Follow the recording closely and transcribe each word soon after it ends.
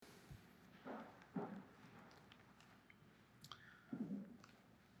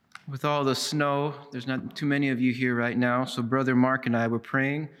With all the snow, there's not too many of you here right now, so Brother Mark and I were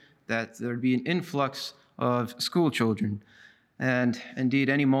praying that there'd be an influx of school children. And indeed,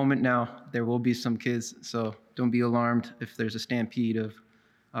 any moment now, there will be some kids, so don't be alarmed if there's a stampede of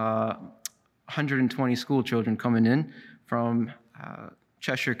 120 school children coming in from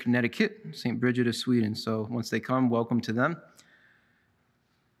Cheshire, Connecticut, St. Bridget of Sweden. So once they come, welcome to them.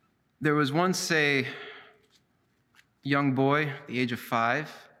 There was once a young boy, the age of 5,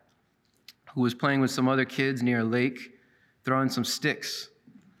 who was playing with some other kids near a lake, throwing some sticks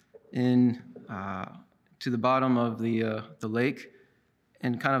in to the bottom of the lake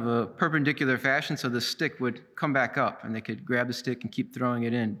in kind of a perpendicular fashion, so the stick would come back up, and they could grab the stick and keep throwing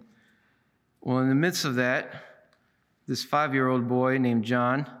it in. Well, in the midst of that, this 5-year-old boy named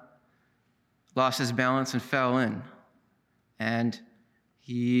John lost his balance and fell in. And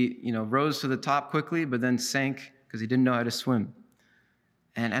he, rose to the top quickly, but then sank because he didn't know how to swim.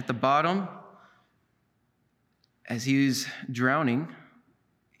 And at the bottom, as he's drowning,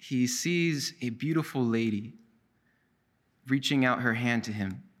 he sees a beautiful lady reaching out her hand to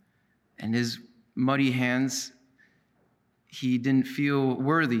him. And his muddy hands, he didn't feel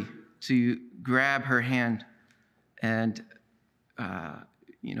worthy to grab her hand and,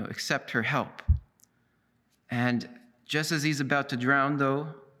 accept her help. And just as he's about to drown, though,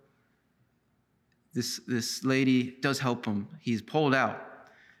 this lady does help him. He's pulled out.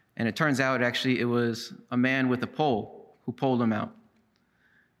 And it turns out, actually, it was a man with a pole who pulled him out.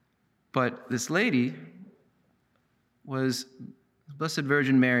 But this lady was the Blessed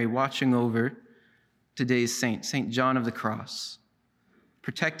Virgin Mary watching over today's saint, St. John of the Cross,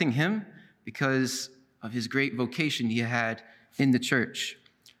 protecting him because of his great vocation he had in the church.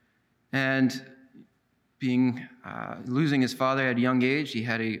 And losing his father at a young age, he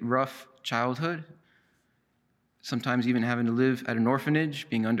had a rough childhood, sometimes even having to live at an orphanage,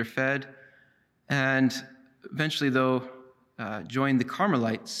 being underfed, and eventually, though, joined the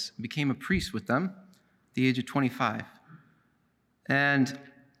Carmelites, became a priest with them at the age of 25. And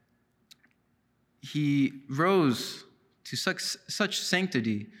he rose to such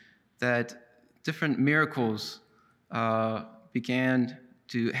sanctity that different miracles began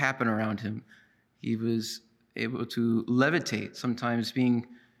to happen around him. He was able to levitate, sometimes being,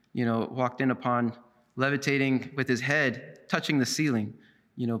 walked in upon levitating with his head, touching the ceiling,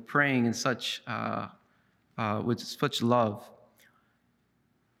 praying in such, with such love.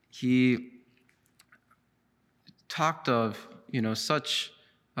 He talked of, such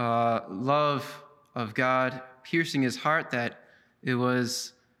love of God piercing his heart that it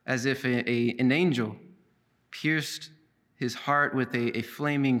was as if an angel pierced his heart with a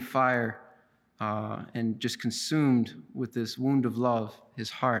flaming fire and just consumed with this wound of love his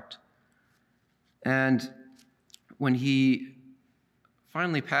heart. And when he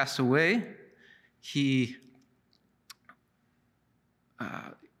finally passed away, he,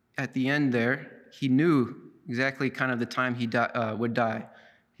 at the end there, he knew exactly kind of the time he would die.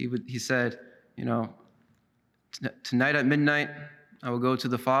 He said, tonight at midnight, I will go to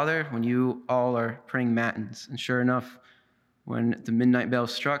the Father when you all are praying matins. And sure enough, when the midnight bell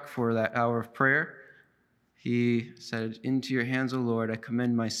struck for that hour of prayer, he said, into your hands, O Lord, I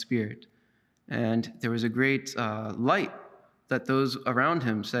commend my spirit. And there was a great light that those around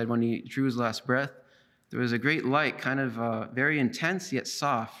him said when he drew his last breath. There was a great light, kind of very intense yet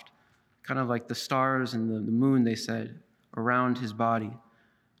soft, kind of like the stars and the moon, they said, around his body.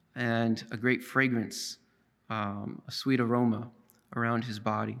 And a great fragrance, a sweet aroma around his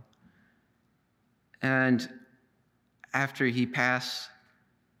body. And after he passed,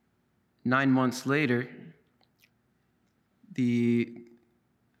 9 months later,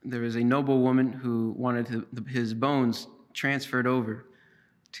 there was a noble woman who wanted his bones transferred over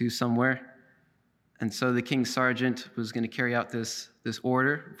to somewhere. And so the king's sergeant was going to carry out this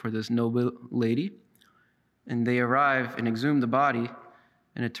order for this noble lady. And they arrive and exhume the body.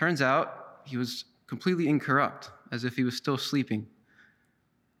 And it turns out he was completely incorrupt, as if he was still sleeping.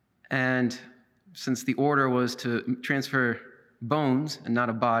 And since the order was to transfer bones and not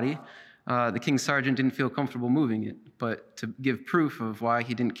a body, the king's sergeant didn't feel comfortable moving it. But to give proof of why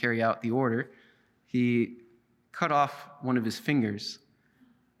he didn't carry out the order, he cut off one of his fingers,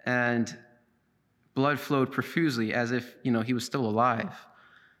 and blood flowed profusely as if, he was still alive.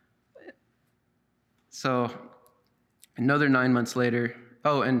 So another 9 months later,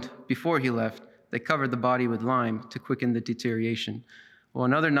 and before he left, they covered the body with lime to quicken the deterioration. Well,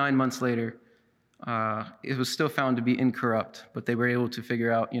 another 9 months later, it was still found to be incorrupt, but they were able to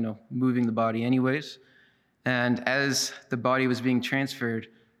figure out, moving the body anyways. And as the body was being transferred,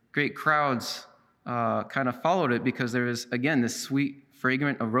 great crowds kind of followed it because there was, again, this sweet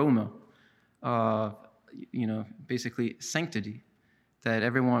fragrant aroma, basically sanctity, that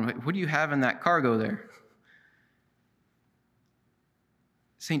everyone, what do you have in that cargo there?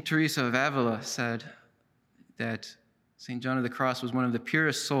 St. Teresa of Avila said that St. John of the Cross was one of the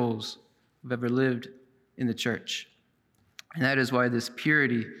purest souls who've ever lived in the church. And that is why this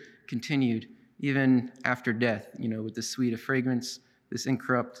purity continued even after death, with this suite of fragrance, this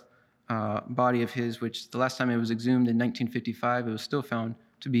incorrupt body of his, which the last time it was exhumed in 1955, it was still found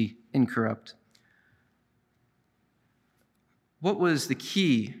to be incorrupt. What was the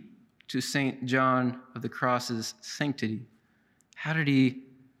key to St. John of the Cross's sanctity? How did he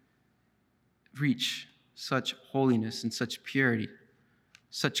reach such holiness and such purity,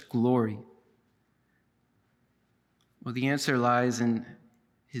 such glory? Well, the answer lies in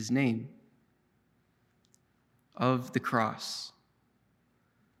his name, of the cross.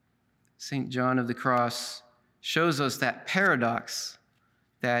 St. John of the Cross shows us that paradox,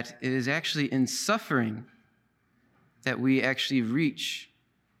 that it is actually in suffering that we actually reach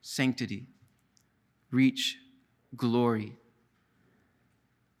sanctity, reach glory.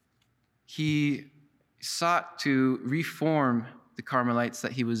 He sought to reform the Carmelites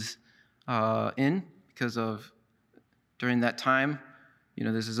that he was in, because during that time,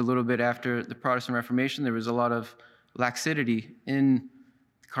 this is a little bit after the Protestant Reformation, there was a lot of laxity in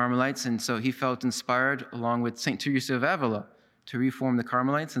the Carmelites, and so he felt inspired, along with St. Teresa of Avila, to reform the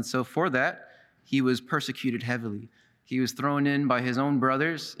Carmelites, and so for that, he was persecuted heavily. He was thrown in by his own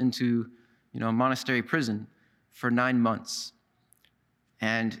brothers into, a monastery prison for 9 months.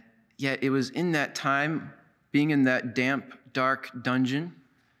 And yet it was in that time, being in that damp, dark dungeon,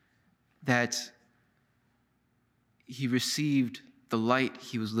 that he received the light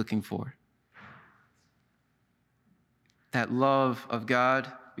he was looking for. That love of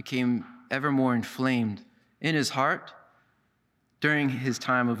God became ever more inflamed in his heart during his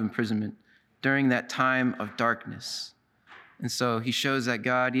time of imprisonment, during that time of darkness. And so he shows that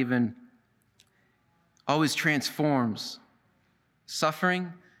God even always transforms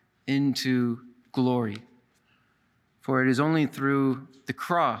suffering into glory. For it is only through the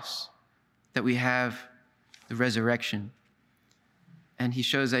cross that we have the resurrection. And he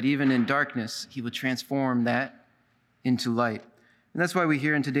shows that even in darkness, he will transform that into light. And that's why we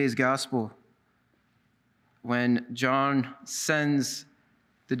hear in today's gospel, when John sends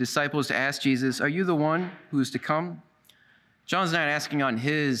the disciples to ask Jesus, "Are you the one who is to come?" John's not asking on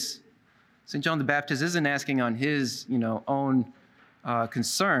his, St. John the Baptist isn't asking on his, own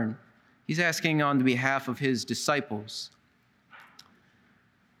concern. He's asking on the behalf of his disciples.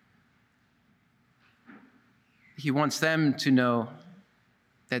 He wants them to know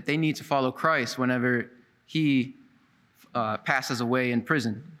that they need to follow Christ whenever he passes away in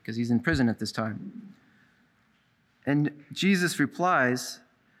prison, because he's in prison at this time. And Jesus replies,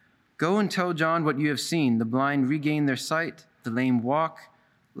 "Go and tell John what you have seen. The blind regain their sight, the lame walk,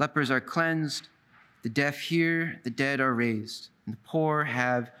 lepers are cleansed, the deaf hear, the dead are raised, and the poor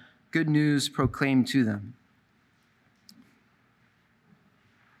have good news proclaimed to them."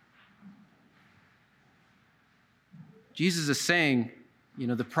 Jesus is saying,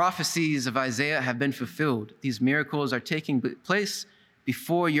 the prophecies of Isaiah have been fulfilled. These miracles are taking place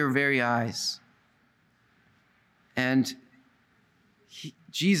before your very eyes. And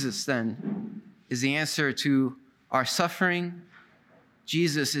Jesus then is the answer to our suffering.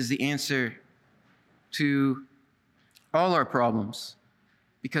 Jesus is the answer to all our problems,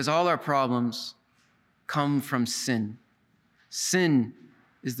 because all our problems come from sin. Sin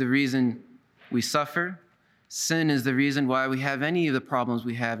is the reason we suffer. Sin is the reason why we have any of the problems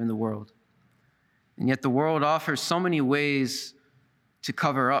we have in the world. And yet the world offers so many ways to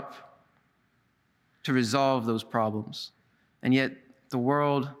cover up, to resolve those problems. And yet the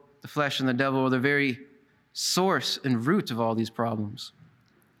world, the flesh, and the devil are the very source and root of all these problems.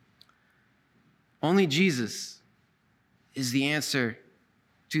 Only Jesus is the answer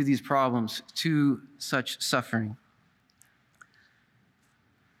to these problems, to such suffering.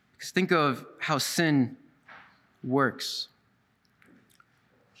 Because think of how sin works.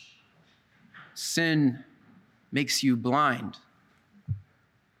 Sin makes you blind.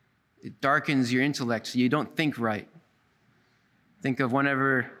 It darkens your intellect so you don't think right. Think of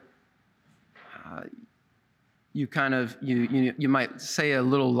whenever you might say a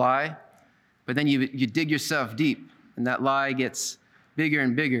little lie, but then you dig yourself deep, and that lie gets bigger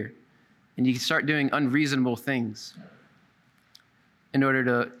and bigger, and you start doing unreasonable things in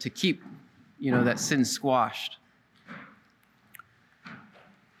order to keep that sin squashed.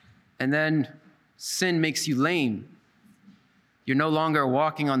 And then sin makes you lame. You're no longer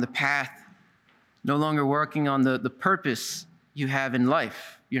walking on the path, no longer working on the purpose you have in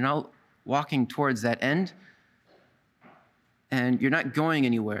life. You're not walking towards that end, and you're not going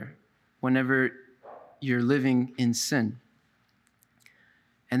anywhere whenever you're living in sin.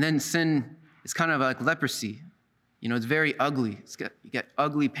 And then sin is kind of like leprosy. It's very ugly. You get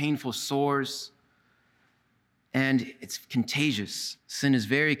ugly, painful sores, and it's contagious. Sin is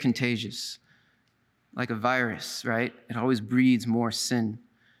very contagious, like a virus, right? It always breeds more sin.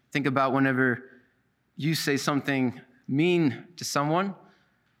 Think about whenever you say something mean to someone,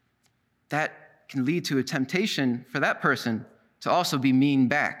 that can lead to a temptation for that person to also be mean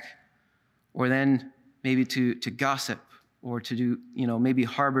back, or then maybe to gossip, or to do, maybe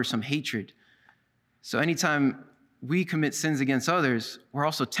harbor some hatred. So anytime we commit sins against others, we're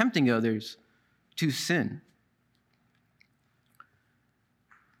also tempting others to sin.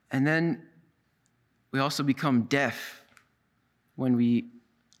 And then we also become deaf when we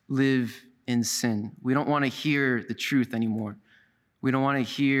live in sin. We don't want to hear the truth anymore. We don't want to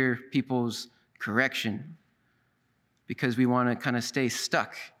hear people's correction because we want to kind of stay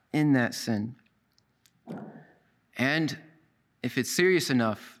stuck in that sin. And if it's serious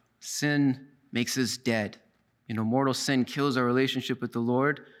enough, sin makes us dead. Mortal sin kills our relationship with the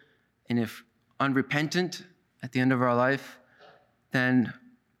Lord. And if unrepentant at the end of our life, then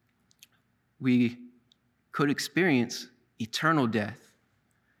we could experience eternal death.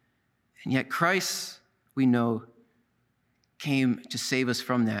 And yet Christ, we know, came to save us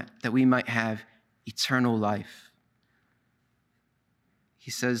from that we might have eternal life.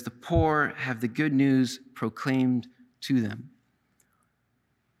 He says, the poor have the good news proclaimed to them.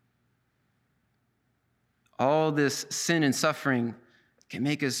 All this sin and suffering can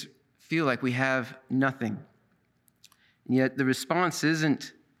make us feel like we have nothing. And yet the response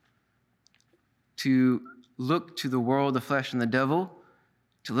isn't to look to the world, the flesh, and the devil,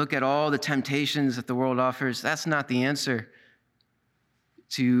 to look at all the temptations that the world offers. That's not the answer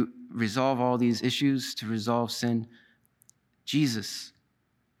to resolve all these issues, to resolve sin. Jesus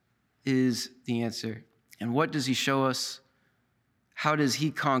is the answer. And what does he show us? How does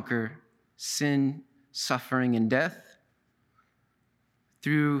he conquer sin, suffering, and death?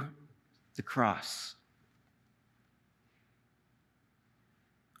 Through the cross.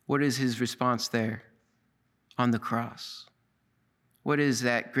 What is his response there on the cross? What is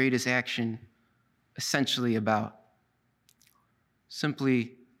that greatest action essentially about?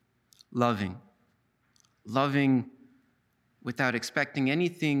 Simply loving. Loving without expecting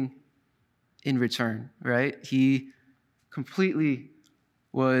anything in return, right? He completely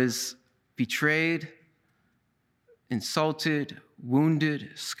was betrayed, insulted,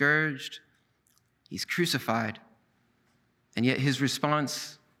 wounded, scourged. He's crucified. And yet his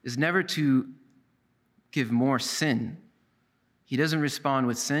response is never to give more sin. He doesn't respond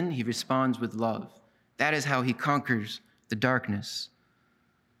with sin, he responds with love. That is how he conquers the darkness.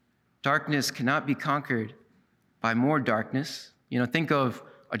 Darkness cannot be conquered by more darkness. Think of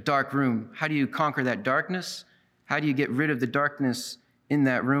a dark room. How do you conquer that darkness? How do you get rid of the darkness in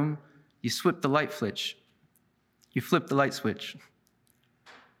that room? You flip the light switch. You flip the light switch.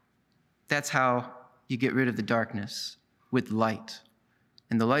 That's how you get rid of the darkness, with light.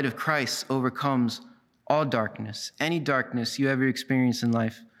 And the light of Christ overcomes all darkness. Any darkness you ever experience in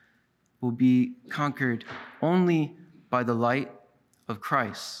life will be conquered only by the light of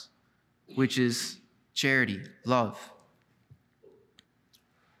Christ, which is charity, love.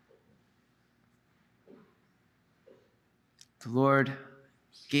 The Lord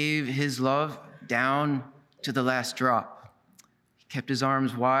gave his love down to the last drop. He kept his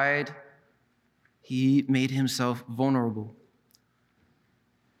arms wide. He made himself vulnerable.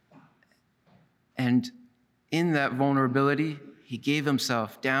 And in that vulnerability, he gave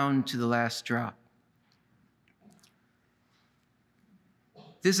himself down to the last drop.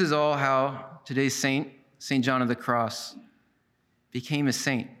 This is all how today's saint, St. John of the Cross, became a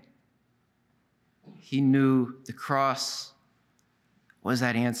saint. He knew the cross was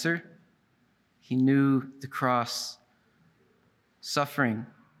that answer. He knew the cross suffering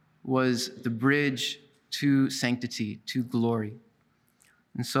was the bridge to sanctity, to glory.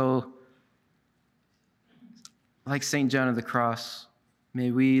 And so, like St. John of the Cross, may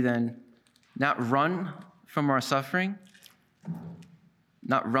we then not run from our suffering,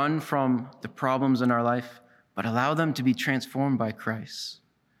 not run from the problems in our life, but allow them to be transformed by Christ.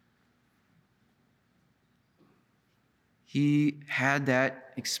 He had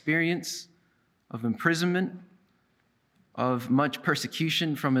that experience of imprisonment, of much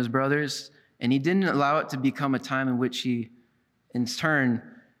persecution from his brothers, and he didn't allow it to become a time in which he, in turn,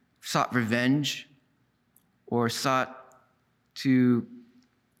 sought revenge or sought to,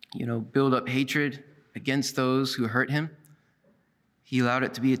 build up hatred against those who hurt him. He allowed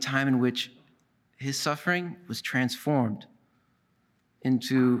it to be a time in which his suffering was transformed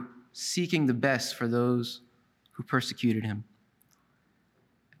into seeking the best for those who persecuted him.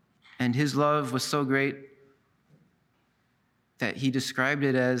 And his love was so great that he described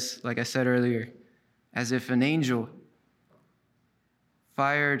it as, like I said earlier, as if an angel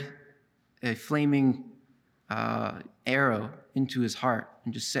fired a flaming arrow into his heart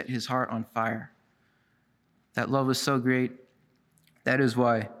and just set his heart on fire. That love was so great. That is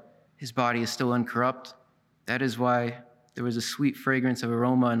why his body is still uncorrupt. That is why there was a sweet fragrance of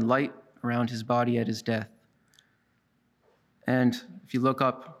aroma and light around his body at his death. And if you look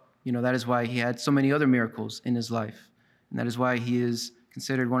up, that is why he had so many other miracles in his life. And that is why he is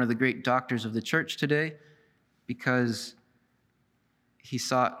considered one of the great doctors of the church today, because he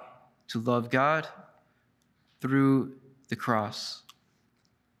sought to love God through the cross.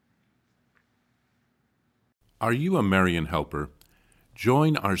 Are you a Marian helper?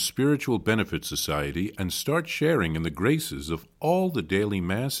 Join our Spiritual Benefit Society and start sharing in the graces of all the daily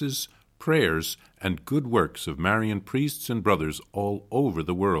masses, prayers, and good works of Marian priests and brothers all over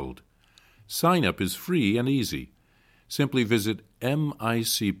the world. Sign up is free and easy. Simply visit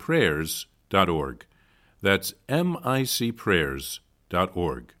micprayers.org. That's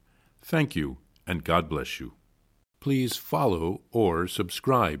micprayers.org. Thank you, and God bless you. Please follow or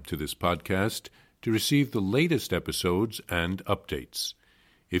subscribe to this podcast to receive the latest episodes and updates.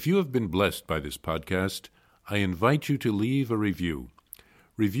 If you have been blessed by this podcast, I invite you to leave a review.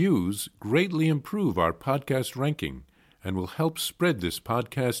 Reviews greatly improve our podcast ranking and will help spread this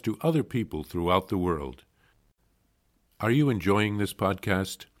podcast to other people throughout the world. Are you enjoying this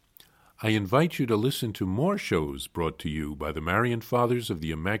podcast? I invite you to listen to more shows brought to you by the Marian Fathers of the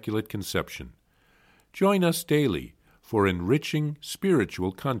Immaculate Conception. Join us daily for enriching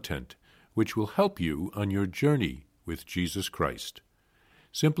spiritual content, which will help you on your journey with Jesus Christ.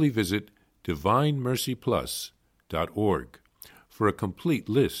 Simply visit DivineMercyPlus.org for a complete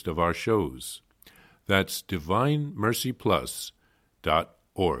list of our shows. That's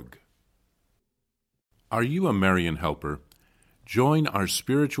DivineMercyPlus.org. Are you a Marian helper? Join our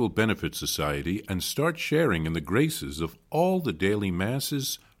Spiritual Benefit Society and start sharing in the graces of all the daily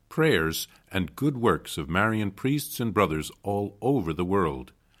masses, prayers, and good works of Marian priests and brothers all over the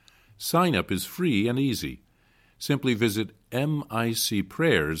world. Sign up is free and easy. Simply visit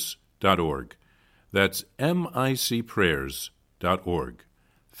micprayers.org. That's micprayers.org.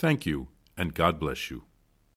 Thank you, and God bless you.